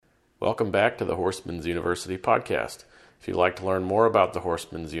Welcome back to the Horseman's University podcast. If you'd like to learn more about the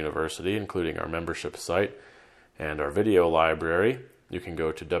Horseman's University, including our membership site and our video library, you can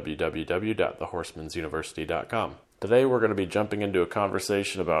go to www.thehorseman'suniversity.com. Today we're going to be jumping into a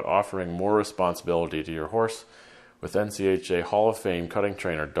conversation about offering more responsibility to your horse with NCHA Hall of Fame cutting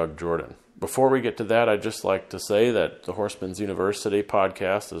trainer Doug Jordan. Before we get to that, I'd just like to say that the Horseman's University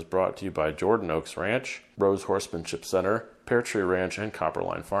podcast is brought to you by Jordan Oaks Ranch, Rose Horsemanship Center, Pear Tree Ranch, and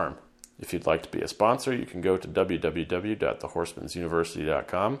Copperline Farm. If you'd like to be a sponsor, you can go to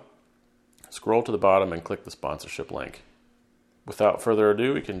www.thehorseman'suniversity.com, scroll to the bottom, and click the sponsorship link. Without further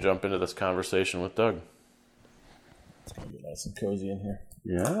ado, we can jump into this conversation with Doug. It's going to be nice and cozy in here.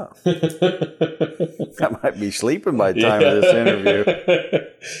 Yeah. I might be sleeping by the time of this interview.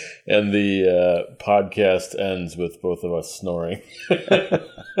 And the podcast ends with both of us snoring.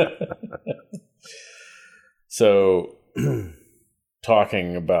 So,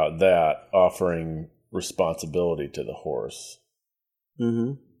 talking about that, offering responsibility to the horse,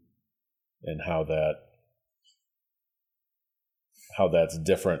 and how that's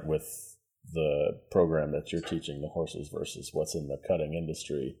different with the program that you're teaching the horses versus what's in the cutting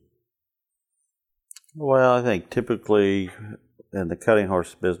industry. Well, I think typically in the cutting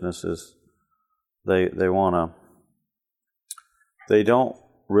horse businesses, they don't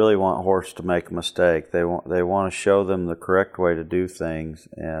really want a horse to make a mistake. They want to show them the correct way to do things,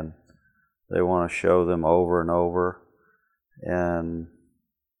 and they want to show them over and over. And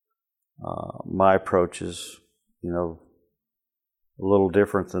my approach is, a little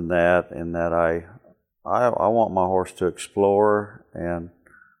different than that, in that I want my horse to explore and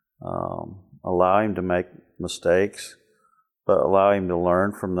allow him to make mistakes, but allow him to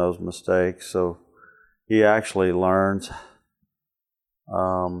learn from those mistakes, so he actually learns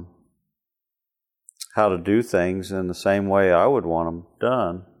how to do things in the same way I would want them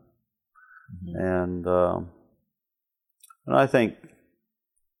done. And I think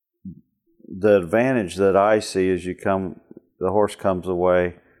the advantage that I see is the horse comes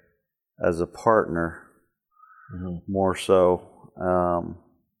away as a partner, more so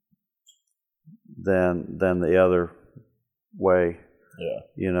than the other way. Yeah.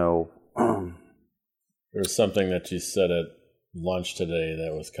 There's something that you said at lunch today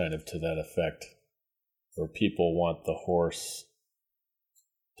that was kind of to that effect, where people want the horse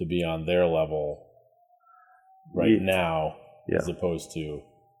to be on their level now, as opposed to...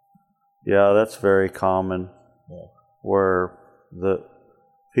 Yeah, that's very common. Yeah. Where the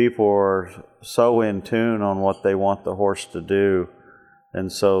people are so in tune on what they want the horse to do,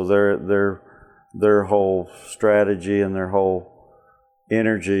 and so their whole strategy and their whole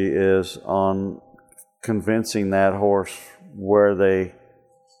energy is on convincing that horse where they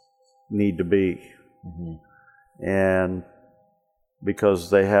need to be, and because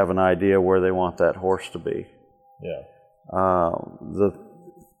they have an idea where they want that horse to be. Yeah. The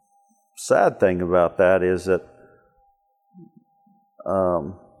sad thing about that is that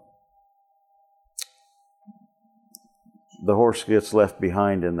the horse gets left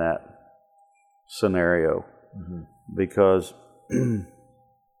behind in that scenario, because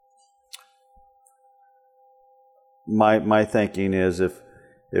my thinking is if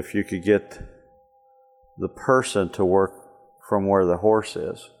you could get the person to work from where the horse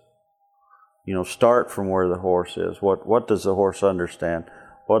is, start from where the horse is. What does the horse understand?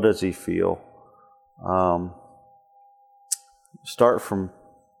 What does he feel? Start from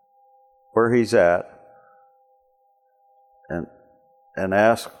where he's at, and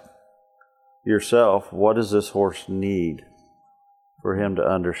ask yourself, what does this horse need for him to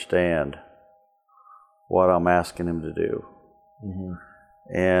understand what I'm asking him to do?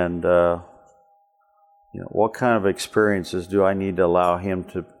 And what kind of experiences do I need to allow him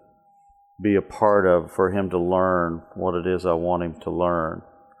to be a part of for him to learn what it is I want him to learn?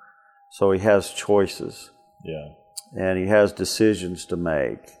 So he has choices. Yeah. And he has decisions to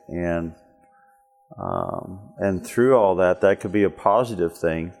make, and through all that could be a positive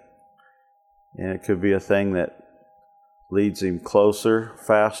thing, and it could be a thing that leads him closer,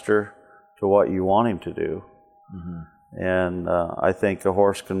 faster to what you want him to do. And I think a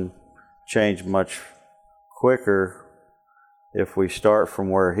horse can change much quicker if we start from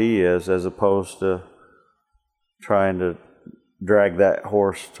where he is, as opposed to trying to drag that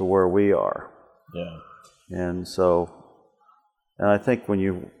horse to where we are. Yeah. And I think when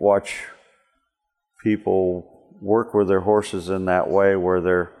you watch people work with their horses in that way, where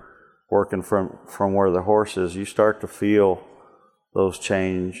they're working from where the horse is, you start to feel those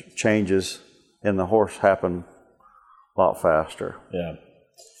changes in the horse happen a lot faster. Yeah.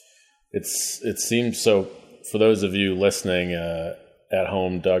 It seems so. For those of you listening, at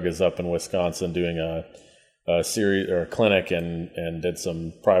home, Doug is up in Wisconsin doing a series or a clinic and did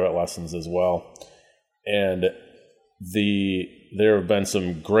some private lessons as well. And there have been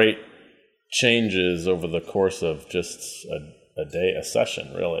some great changes over the course of just a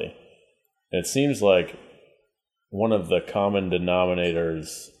session, really. And it seems like one of the common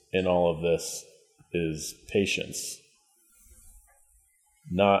denominators in all of this is patience.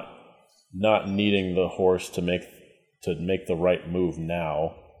 Not needing the horse to make the right move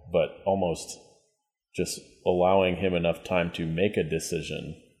now, but almost just allowing him enough time to make a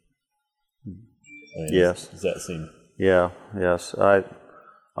decision. I mean, yes. Does that seem? Yeah. Yes.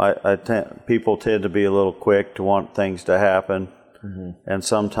 People tend to be a little quick to want things to happen, and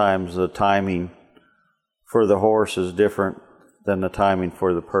sometimes the timing for the horse is different than the timing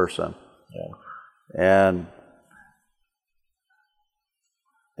for the person. Yeah.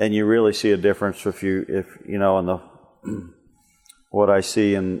 And you really see a difference if you know in the what I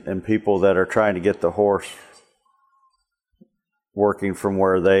see in people that are trying to get the horse working from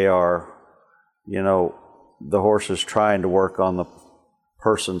where they are. You know, the horse is trying to work on the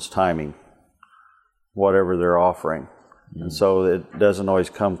person's timing, whatever they're offering, and so it doesn't always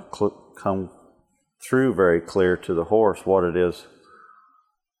come through very clear to the horse what it is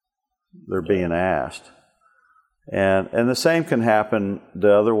they're being asked. And the same can happen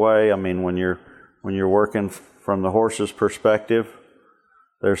the other way. I mean, when you're working from the horse's perspective,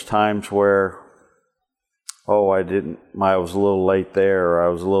 there's times where, I was a little late there, or I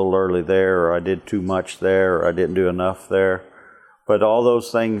was a little early there, or I did too much there, or I didn't do enough there. But all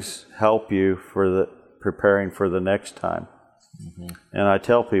those things help you for preparing for the next time. And I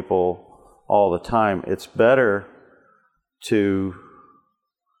tell people all the time, it's better to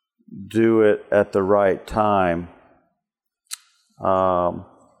do it at the right time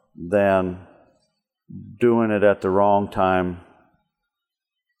than doing it at the wrong time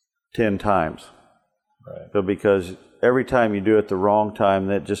 10 times. Right. So because every time you do it the wrong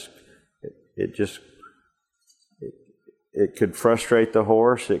time, it could frustrate the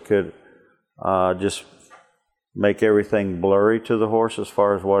horse. It could just make everything blurry to the horse as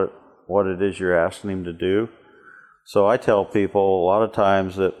far as what it is you're asking him to do. So I tell people a lot of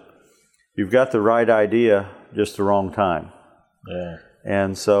times that you've got the right idea, just the wrong time. Yeah.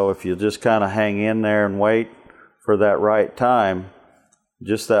 And so if you just kind of hang in there and wait for that right time,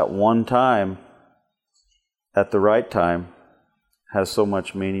 just that one time at the right time has so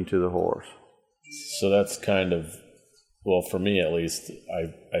much meaning to the horse. So that's kind of, well, for me at least,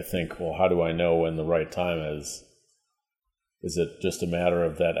 I think, well, how do I know when the right time is? Is it just a matter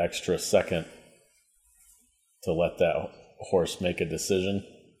of that extra second to let that horse make a decision?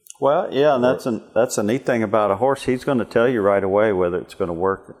 Well, yeah, and that's a neat thing about a horse. He's going to tell you right away whether it's going to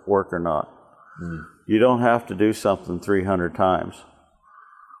work or not. You don't have to do something 300 times.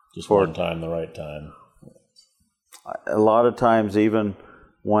 Just one time, the right time. A lot of times, even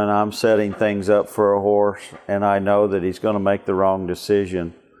when I'm setting things up for a horse and I know that he's going to make the wrong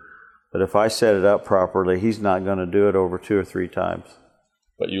decision, but if I set it up properly, he's not going to do it over 2 or 3 times.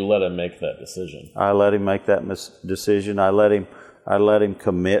 But you let him make that decision. I let him make that decision. I let him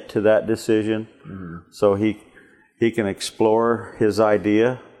commit to that decision, so he can explore his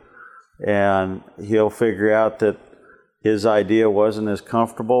idea, and he'll figure out that his idea wasn't as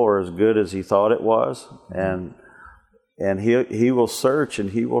comfortable or as good as he thought it was, and he will search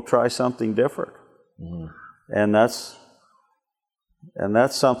and he will try something different, and that's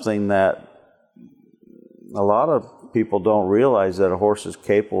something that a lot of people don't realize, that a horse is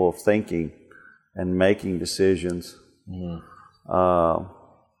capable of thinking and making decisions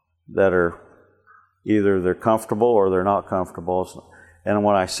that are either they're comfortable or they're not comfortable. And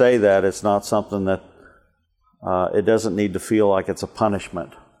when I say that, it's not something that it doesn't need to feel like it's a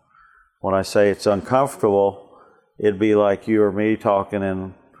punishment. When I say it's uncomfortable, it'd be like you or me talking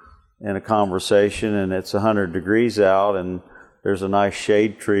in a conversation, and it's 100 degrees out, and there's a nice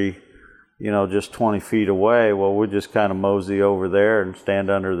shade tree, just 20 feet away. Well, we just kind of mosey over there and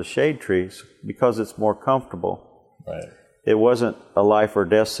stand under the shade trees because it's more comfortable. Right. It wasn't a life or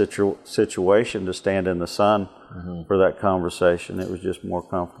death situation to stand in the sun for that conversation. It was just more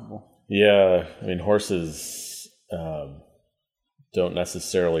comfortable. Yeah, I mean, horses don't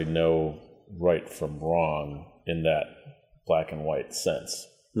necessarily know right from wrong in that black and white sense.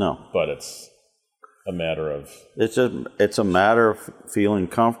 No. But it's a matter of... It's a matter of feeling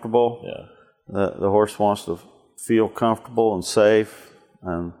comfortable. Yeah. The horse wants to feel comfortable and safe,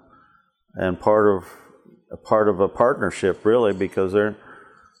 and part of a partnership, really, because they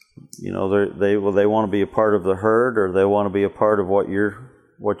want to be a part of the herd, or they want to be a part of what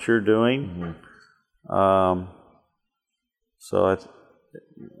you're doing. So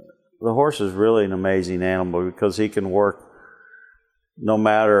the horse is really an amazing animal because he can work no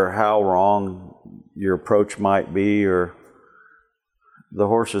matter how wrong your approach might be, or the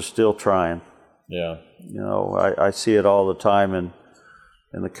horse is still trying. Yeah. I see it all the time in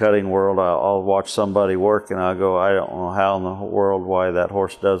the cutting world. I'll watch somebody work and I go, I don't know how in the world why that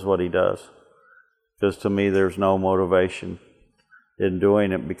horse does what he does. Because to me, there's no motivation in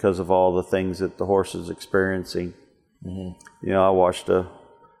doing it because of all the things that the horse is experiencing. Mm-hmm. I watched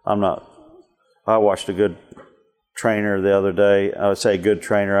a good trainer the other day. I would say good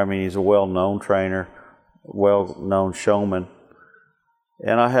trainer. I mean, he's a well-known trainer, well-known showman.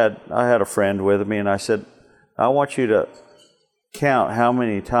 And I had a friend with me, and I said, I want you to count how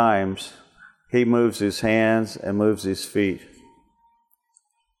many times he moves his hands and moves his feet.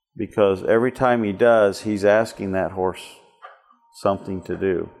 Because every time he does, he's asking that horse something to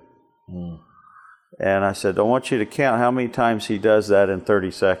do. Mm. And I said, I want you to count how many times he does that in 30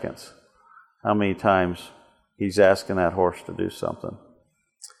 seconds. How many times he's asking that horse to do something.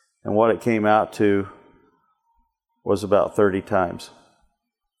 And what it came out to was about 30 times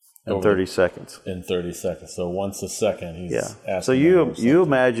in 30 seconds. In 30 seconds. So once a second he's asking. So you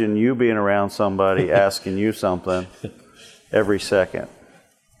imagine you being around somebody asking you something every second.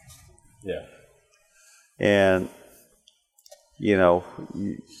 Yeah. And,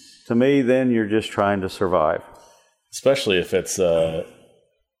 to me, then you're just trying to survive. Especially if it's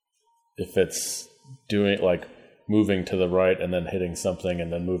doing like moving to the right and then hitting something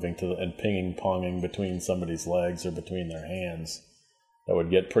and then moving and pinging-ponging between somebody's legs or between their hands. That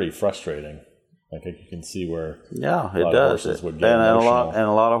would get pretty frustrating. I think you can see where it does. Would get emotional. And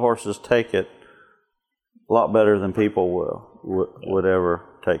a lot of horses take it a lot better than people would ever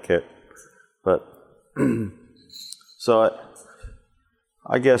take it. But so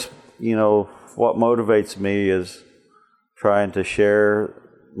I guess what motivates me is trying to share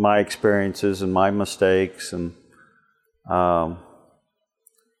my experiences and my mistakes, and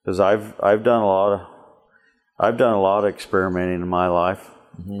because I've done a lot of experimenting in my life.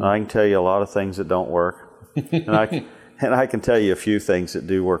 Mm-hmm. And I can tell you a lot of things that don't work, and I can tell you a few things that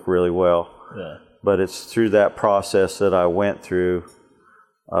do work really well. Yeah. But it's through that process that I went through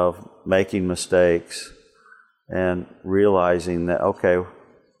of making mistakes and realizing that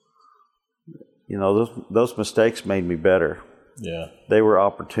those mistakes made me better. Yeah. They were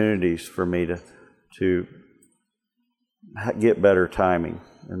opportunities for me to get better timing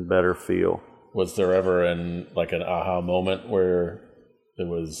and better feel. Was there ever an aha moment where it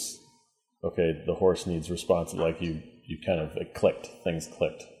was, the horse needs response, like you kind of, things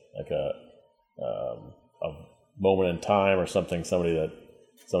clicked, like a moment in time or something, somebody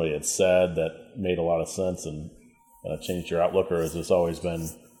had said that made a lot of sense and changed your outlook, or has this always been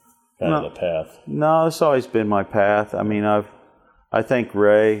kind of the path? No, it's always been my path. I mean, I think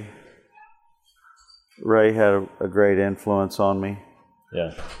Ray had a great influence on me.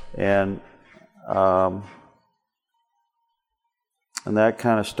 Yeah. And that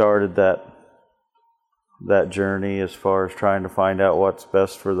kind of started that journey as far as trying to find out what's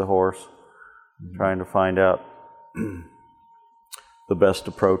best for the horse, mm-hmm. trying to find out the best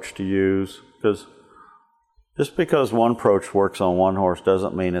approach to use. Because just because one approach works on one horse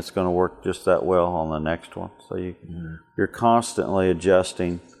doesn't mean it's going to work just that well on the next one. So you're constantly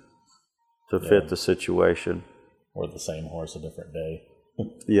adjusting to fit the situation. Or the same horse a different day.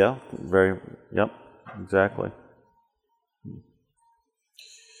 Exactly.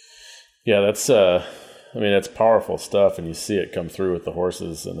 Yeah, that's powerful stuff, and you see it come through with the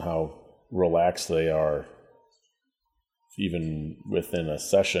horses and how relaxed they are, even within a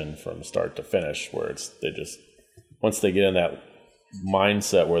session from start to finish, where once they get in that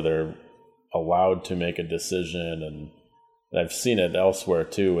mindset where they're allowed to make a decision, and I've seen it elsewhere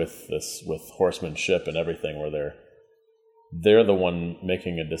too with horsemanship and everything, where they're the one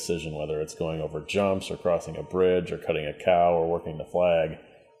making a decision, whether it's going over jumps or crossing a bridge or cutting a cow or working the flag.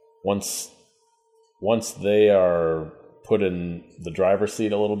 Once they are put in the driver's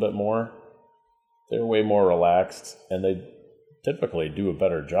seat a little bit more, they're way more relaxed, and they typically do a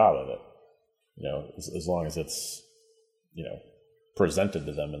better job of it. As long as it's, presented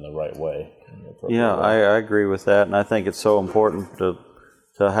to them in the right way. Yeah, I agree with that, and I think it's so important to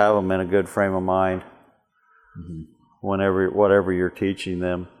have them in a good frame of mind. Mm-hmm. Whatever you're teaching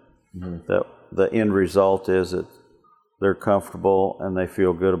them, mm-hmm. that the end result is that they're comfortable and they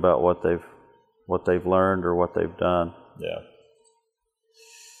feel good about what they've learned or what they've done. Yeah.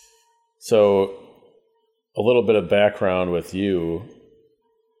 So, a little bit of background with you.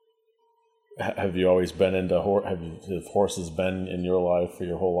 Have you always been into have horses been in your life for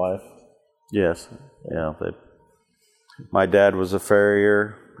your whole life? Yes. Yeah. My dad was a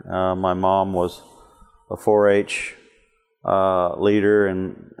farrier. My mom was a 4-H leader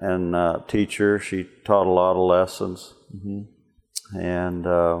and teacher. She taught a lot of lessons. And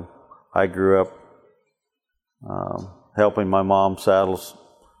I grew up helping my mom saddle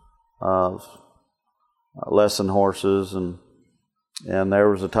lesson horses, and there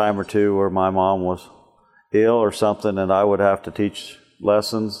was a time or two where my mom was ill or something, and I would have to teach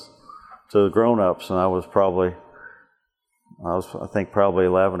lessons to the grown-ups, and I think probably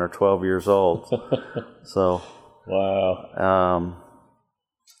 11 or 12 years old. So wow.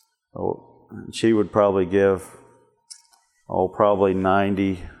 She would probably give probably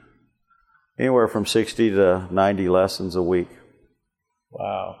 90, anywhere from 60 to 90 lessons a week.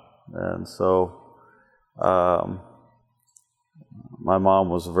 Wow. And so my mom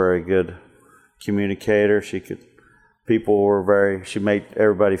was a very good communicator. She made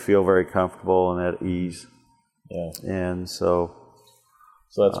everybody feel very comfortable and at ease. Yeah. And so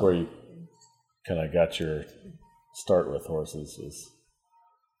that's where you kind of got your start with horses, was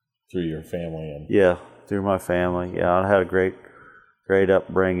through your family. And yeah, through my family. Yeah, I had a great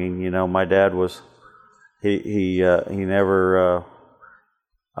upbringing. My dad was, he never,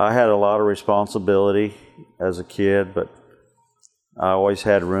 I had a lot of responsibility as a kid, but I always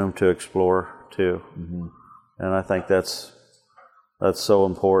had room to explore too. And I think that's so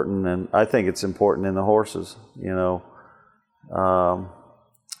important, and I think it's important in the horses.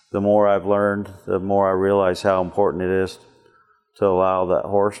 The more I've learned, the more I realize how important it is to allow that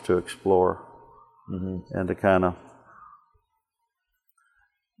horse to explore and to kind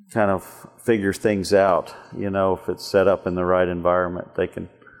of figure things out. If it's set up in the right environment, they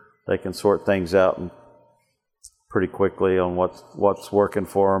can sort things out and pretty quickly on what's working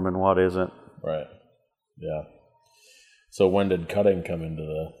for them and what isn't. Right. Yeah. So when did cutting come into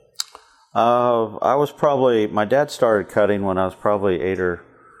the? My dad started cutting when I was probably 8 or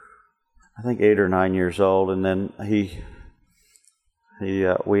 9 years old, and then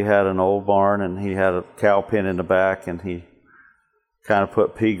we had an old barn, and he had a cow pen in the back, and he kind of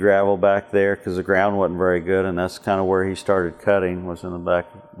put pea gravel back there because the ground wasn't very good, and that's kind of where he started cutting, was in the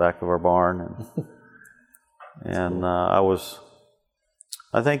back of our barn. And I was,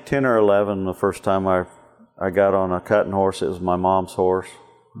 I think, 10 or 11 the first time I got on a cutting horse. It was my mom's horse.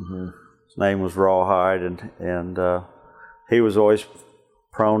 His name was Rawhide, and he was always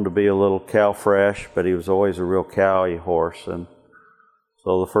prone to be a little cow fresh, but he was always a real cowy horse. And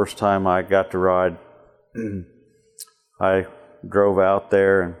so the first time I got to ride, I drove out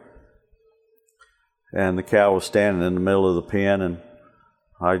there, and the cow was standing in the middle of the pen, and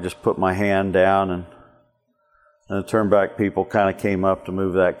I just put my hand down, and the turnback people kind of came up to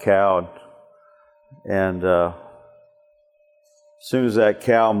move that cow, and as soon as that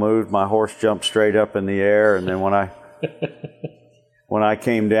cow moved, my horse jumped straight up in the air, and then when I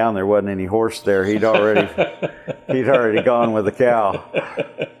came down, there wasn't any horse there. He'd already gone with the cow.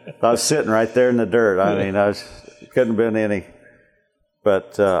 I was sitting right there in the dirt. I mean, couldn't have been any.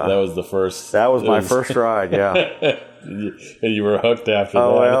 But that was the first. That was my first ride. Yeah. And you were hooked after that.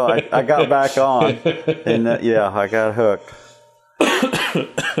 Oh well, I got back on, and I got hooked.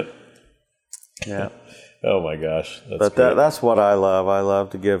 Yeah. Oh my gosh. That's what I love. I love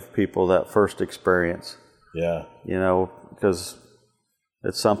to give people that first experience. Yeah. Because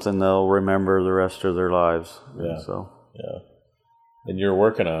it's something they'll remember the rest of their lives. Yeah. And so. Yeah. And you're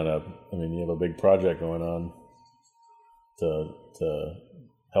working on you have a big project going on to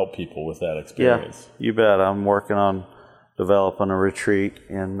help people with that experience. Yeah, you bet. I'm working on developing a retreat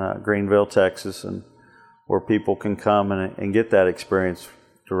in Greenville, Texas, and where people can come and get that experience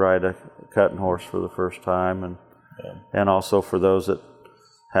to ride a cutting horse for the first time, and also for those that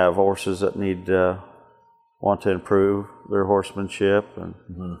have horses that want to improve their horsemanship and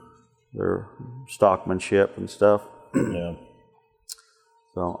their stockmanship and stuff. Yeah.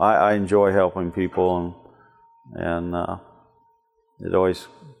 So I enjoy helping people, and it always,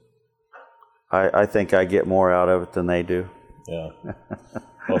 I think I get more out of it than they do. Yeah.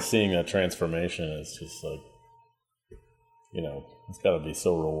 Well, seeing that transformation is just like, it's got to be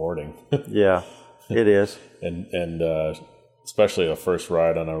so rewarding. Yeah, it is. and especially a first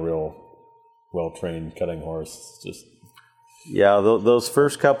ride on a real well-trained cutting horse. Just those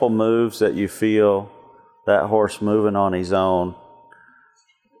first couple moves that you feel that horse moving on his own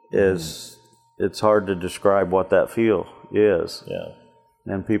it's hard to describe what that feel is. Yeah.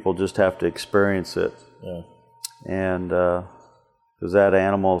 And people just have to experience it. Yeah. And because that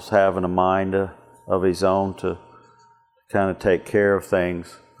animal's having a mind of his own to kind of take care of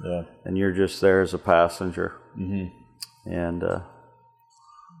things. Yeah. And you're just there as a passenger. And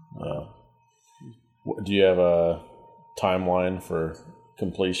do you have timeline for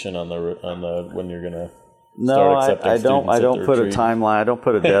completion on the when you're going to No, start accepting students I don't at the put a retreat? timeline. I don't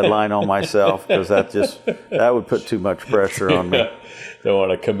put a deadline on myself because that would put too much pressure on me. Don't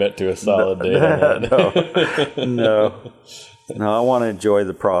want to commit to a solid date on that. No. I want to enjoy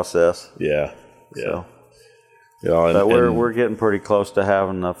the process. Yeah. So, Yeah, but we're getting pretty close to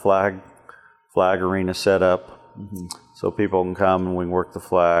having the flag arena set up, so people can come and we can work the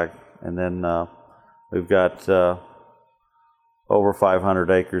flag. And then we've got over 500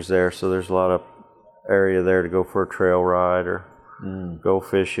 acres there, so there's a lot of area there to go for a trail ride or go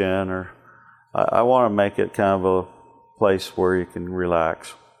fishing. Or I want to make it kind of a place where you can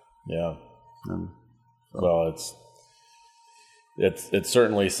relax. Yeah. Well, it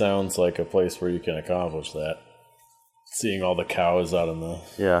certainly sounds like a place where you can accomplish that. Seeing all the cows out in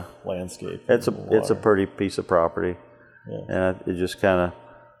the landscape. It's a pretty piece of property. Yeah. And it just kind of,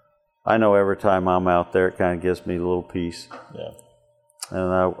 I know every time I'm out there, it kind of gives me a little peace. Yeah.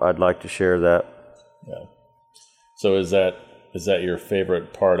 And I'd like to share that. Yeah. So is that your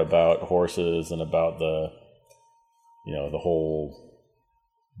favorite part about horses and about the whole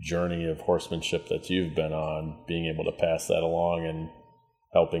journey of horsemanship that you've been on, being able to pass that along and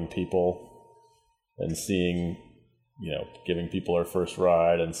helping people and seeing, giving people their first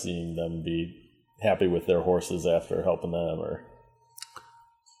ride and seeing them be happy with their horses after helping them? Or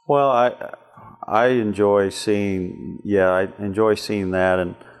well, I enjoy seeing that,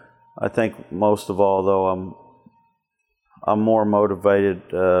 and I think most of all, though, I'm more motivated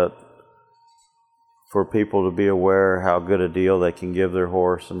for people to be aware how good a deal they can give their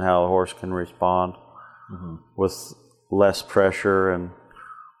horse and how the horse can respond with less pressure and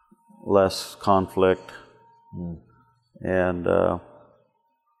less conflict. And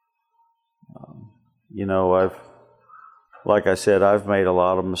like I said, I've made a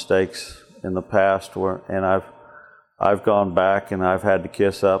lot of mistakes in the past and I've gone back and I've had to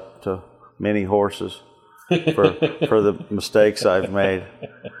kiss up to many horses for the mistakes I've made.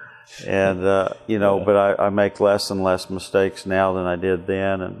 And but I make less and less mistakes now than I did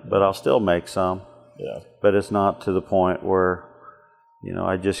then, but I'll still make some. Yeah. But it's not to the point where,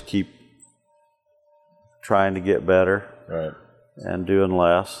 I just keep trying to get better. Right. And doing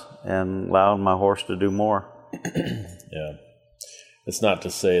less and allowing my horse to do more. Yeah. It's not to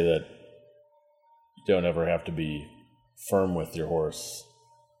say that you don't ever have to be firm with your horse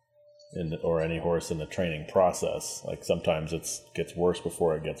or any horse in the training process. Like sometimes it gets worse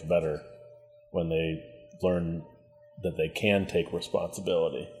before it gets better when they learn that they can take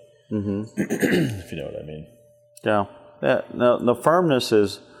responsibility. If you know what I mean. Yeah. No, the firmness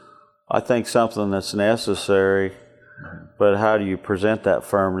is, I think, something that's necessary, but how do you present that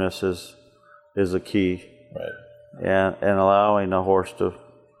firmness is a key. Right. And allowing the horse to,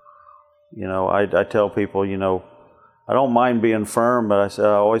 I tell people, I don't mind being firm, but I said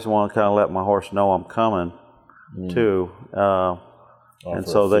I always want to kind of let my horse know I'm coming too. And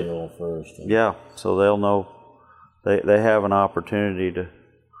so so they'll know they have an opportunity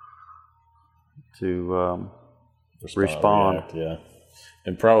to respond. React, yeah.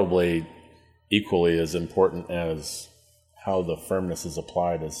 And probably equally as important as how the firmness is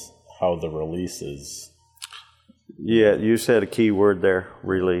applied is how the release is. Yeah, you said a key word there,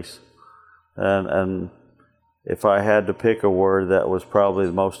 release. And if I had to pick a word that was probably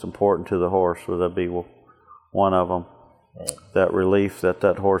the most important to the horse, would that be one of them? Right. That relief that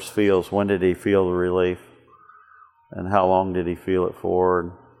horse feels. When did he feel the relief? And how long did he feel it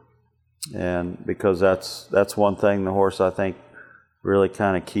for? And because that's one thing the horse, I think, really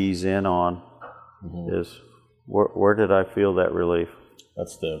kind of keys in on is where did I feel that relief?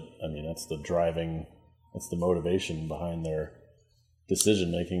 That's the driving, that's the motivation behind their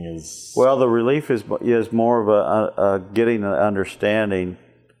decision making is. Well, the relief is more of a getting an understanding.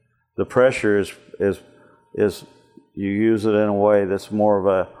 The pressure is you use it in a way that's more of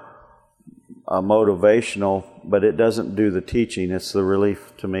a motivational, but it doesn't do the teaching. It's the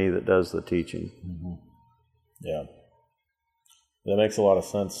relief to me that does the teaching. Yeah. That makes a lot of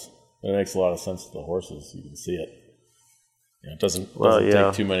sense. It makes a lot of sense to the horses. You can see it. It doesn't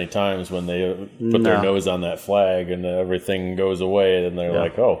take too many times when they put their nose on that flag and everything goes away, and they're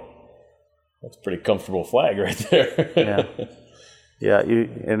like, "Oh, that's a pretty comfortable flag right there."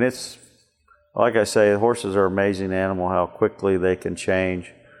 And it's like I say, horses are an amazing animal. How quickly they can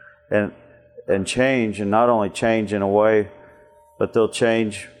change, and change, and not only change in a way, but they'll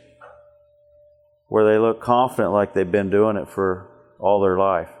change where they look confident, like they've been doing it for all their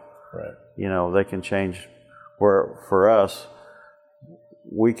life. Right. They can change where for us,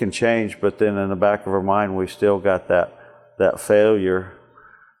 we can change, but then in the back of our mind, we still got that failure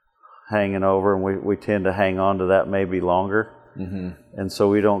hanging over, and we tend to hang on to that maybe longer. Mm-hmm. And so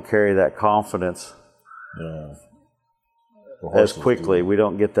we don't carry that confidence as quickly. We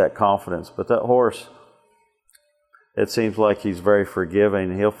don't get that confidence. But that horse, it seems like he's very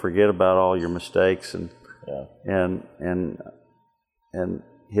forgiving. He'll forget about all your mistakes, and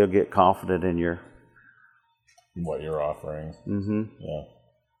he'll get confident in what you're offering. Mm-hmm. Yeah,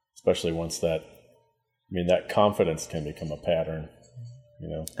 especially once that confidence can become a pattern.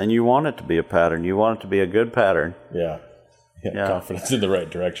 And you want it to be a pattern. You want it to be a good pattern. Yeah. Confidence in the right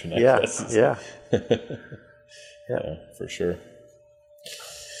direction, I guess. Yeah. Yeah, for sure.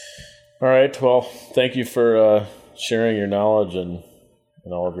 All right. Well, thank you for sharing your knowledge and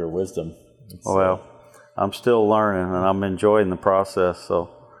all of your wisdom. I'm still learning, and I'm enjoying the process. So,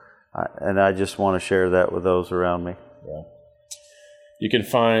 I just want to share that with those around me. Yeah. You can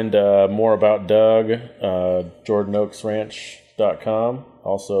find more about Doug, JordanOaksRanch.com.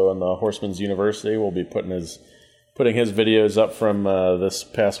 Also in the Horseman's University, we'll be putting his videos up from this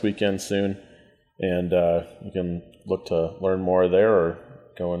past weekend soon, and you can look to learn more there or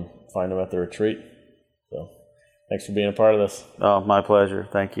go and find him at the retreat. So thanks for being a part of this. Oh, my pleasure.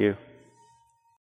 Thank you.